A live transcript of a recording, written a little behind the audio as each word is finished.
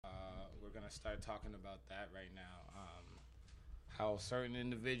to start talking about that right now. How certain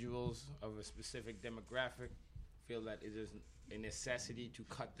individuals of a specific demographic feel that it is a necessity to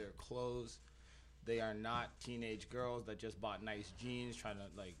cut their clothes. They are not teenage girls that just bought nice jeans trying to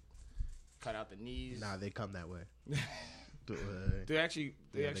like cut out the knees. Nah, they come that way. They actually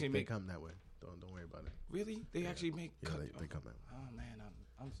they make come that way. Don't worry about it. Really? They actually make they come that way. Oh man,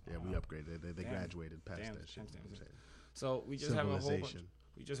 We upgraded. They graduated past that shit. Damn. So we just have a whole bunch.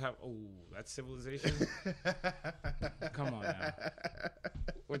 We just have that's civilization. Come on now.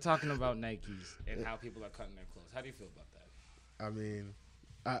 We're talking about Nikes and how people are cutting their clothes. How do you feel about that? I mean,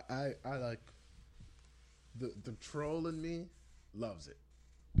 I like the troll in me loves it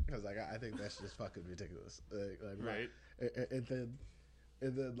because like I think that's just fucking ridiculous. Right.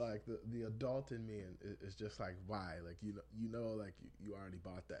 And then like the adult in me is just like, why? Like you know like you already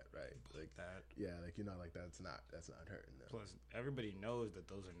bought that, right? Like that. Yeah, like like that's not hurting them. Plus everybody knows that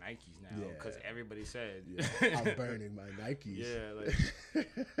those are Nikes now because everybody said I'm burning my Nikes. Yeah,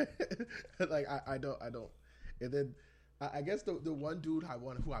 like like I don't. And then I guess the one dude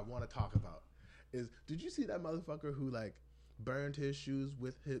who I want to talk about is, did you see that motherfucker who like burned his shoes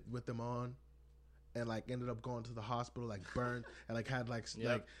with them on? And like ended up going to the hospital, like burned, and like had like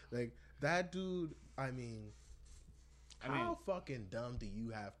that dude. I mean, how fucking dumb do you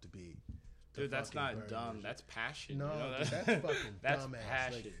have to be? Dude, that's not dumb. That's passion. No, that's fucking that's dumbass.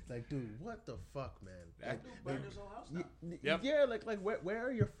 passion. Like, dude, what the fuck, man? That dude burned his whole house down. Yeah, like where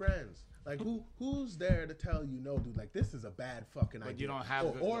are your friends? Like who's there to tell you no, dude? Like this is a bad fucking idea. But you don't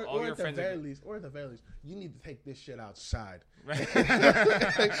have or all your at the friends. Very least, or at the very least, you need to take this shit outside. Right.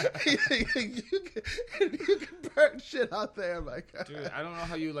 you can burn shit out there, my God. Dude, I don't know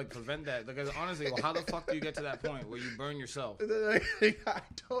how you like prevent that. Because honestly, how the fuck do you get to that point where you burn yourself? I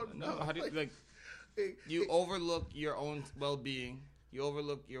don't know. No, how do you you overlook your own well-being. You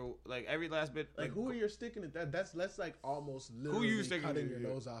overlook your every last bit. Like who are you sticking at? That's like almost literally who you sticking cutting your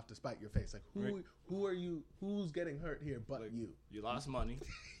nose off to spite your face. Like who are you? Who's getting hurt here but you? You lost money.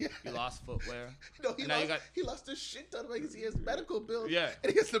 You lost footwear. No, he lost a shit ton of money because he has medical bills. Yeah,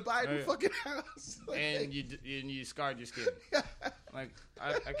 and he has to buy a new fucking house. And you scarred your skin. Like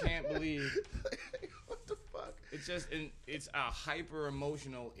I can't believe. What the fuck? It's just it's a hyper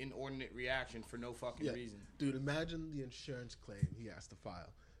emotional, inordinate reaction for no fucking reason. Dude, imagine the insurance claim he has to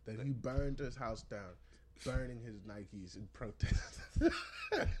file that he burned his house down, burning his Nikes in protest. You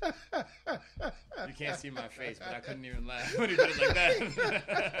can't see my face, but I couldn't even laugh when he put it like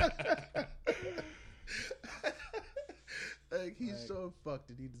that. Like he's so fucked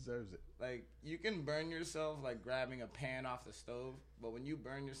and he deserves it. Like you can burn yourself like grabbing a pan off the stove, but when you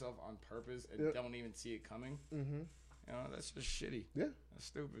burn yourself on purpose and don't even see it coming, that's just shitty. Yeah, that's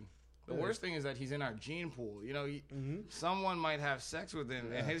stupid. The worst thing is that he's in our gene pool. Someone might have sex with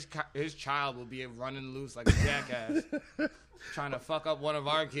him, and his child will be running loose like a jackass, trying to fuck up one of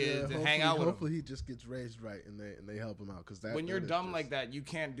our kids and hang out with him. Hopefully, he just gets raised right, and they help him out. Because when you're dumb like that, you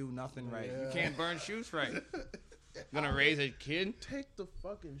can't do nothing right. You can't burn shoes right. You're gonna raise a kid? Take the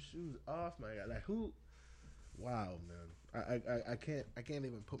fucking shoes off, my God. Like who? Wow, man. I can't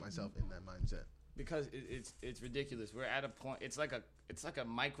even put myself in that mindset. Because it's ridiculous. We're at a point. It's like a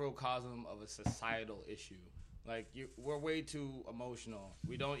microcosm of a societal issue. Like we're way too emotional.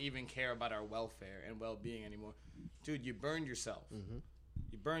 We don't even care about our welfare and well-being anymore. Dude, you burned yourself. Mm-hmm.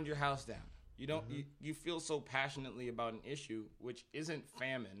 You burned your house down. You don't. Mm-hmm. You feel so passionately about an issue which isn't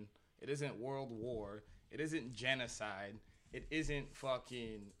famine. It isn't world war. It isn't genocide. It isn't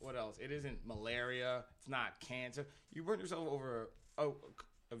fucking what else? It isn't malaria. It's not cancer. You burned yourself over a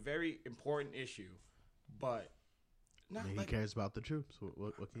very important issue, but not he cares about the troops.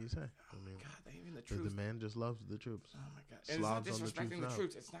 What can you say? I mean, God, even the troops. The man just loves the troops. Oh my God! And it's not disrespecting the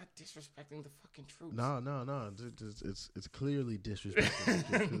troops. It's not disrespecting the fucking troops. No. It's clearly disrespecting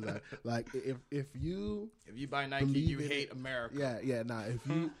the troops. Like if you buy Nike, you hate America. Yeah. Nah,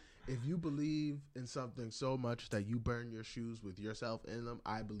 if you believe in something so much that you burn your shoes with yourself in them,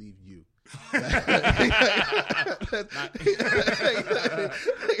 I believe you. I'm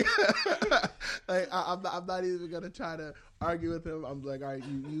not even gonna try to argue with him. I'm like, all right,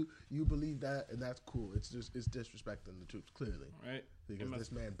 you believe that, and that's cool. It's disrespecting the troops clearly, right? Because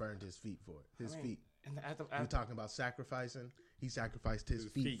this man burned his feet for it. His feet. And we're talking about sacrificing. He sacrificed his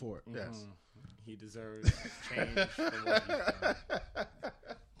feet for it. Mm-hmm. Yes, he deserves change for what he's done.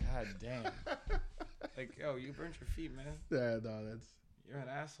 God damn. Like, yo, you burnt your feet, man. Yeah, no, you're an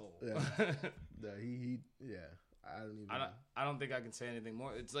asshole. Yeah. I don't think I can say anything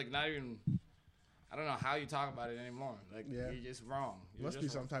more. It's like not even. I don't know how you talk about it anymore. Like you're just wrong. Must be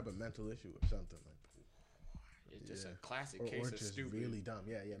some type of mental issue or something. It's just a classic case of just stupid. really dumb.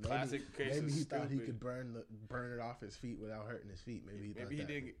 Yeah. Classic case maybe of he thought he stupid. could burn it off his feet without hurting his feet. Maybe he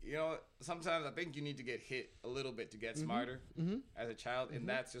didn't. You know, sometimes I think you need to get hit a little bit to get smarter as a child, and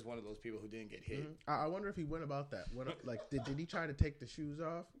that's just one of those people who didn't get hit. I wonder if he went about that. Did he try to take the shoes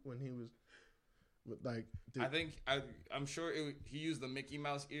off when he was like? I'm sure he used the Mickey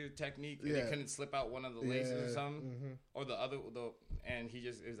Mouse ear technique, and he couldn't slip out one of the laces or something, or the other. And he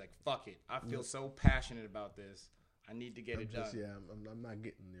just it was like, fuck it. I feel so passionate about this. I need to get it done. Yeah, I'm not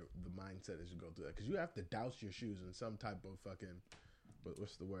getting the mindset as you go through that, because you have to douse your shoes in some type of fucking.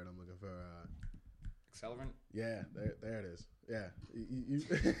 What's the word I'm looking for? Accelerant? Yeah, there it is. Yeah.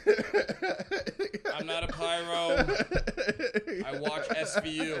 I'm not a pyro. I watch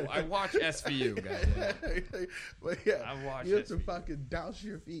SVU, guys. But yeah, I watch you have to SVU. fucking douse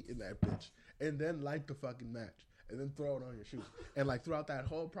your feet in that bitch, and then light the fucking match, and then throw it on your shoes. And like throughout that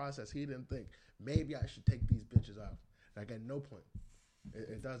whole process, he didn't think maybe I should take these bitches off. Like at no point,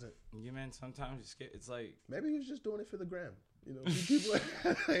 it doesn't. Yeah, man. Sometimes it's like maybe he was just doing it for the gram. You know,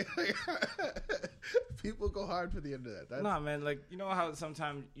 people go hard for the internet. Nah, man. Like, you know how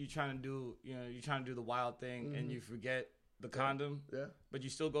sometimes you're trying to do the wild thing and you forget the condom, but you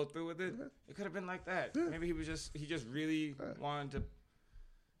still go through with it. It could have been like that. Maybe he just really wanted to.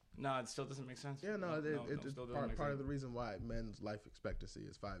 No, it still doesn't make sense. Yeah, it's still doesn't part of the reason why men's life expectancy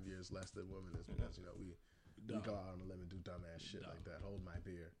is 5 years less than women is because we go out on a limb and do dumbass shit like that. Hold my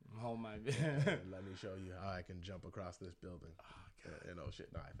beer. And let me show you how I can jump across this building. Oh,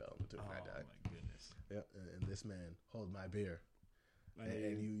 shit. No, I fell into it. I died. Oh, my goodness. Yep. And this man, hold my beer.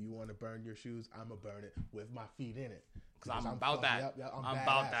 And you want to burn your shoes? I'm going to burn it with my feet in it. Because I'm about that. I'm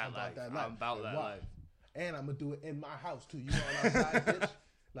about that life. And I'm going to do it in my house, too. You going outside, bitch?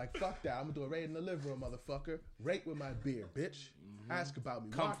 Like, fuck that. I'm going to do it right in the living room, motherfucker. Right with my beer, bitch. Ask about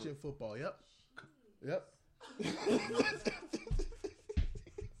me. Comfort. Watching football. Yep.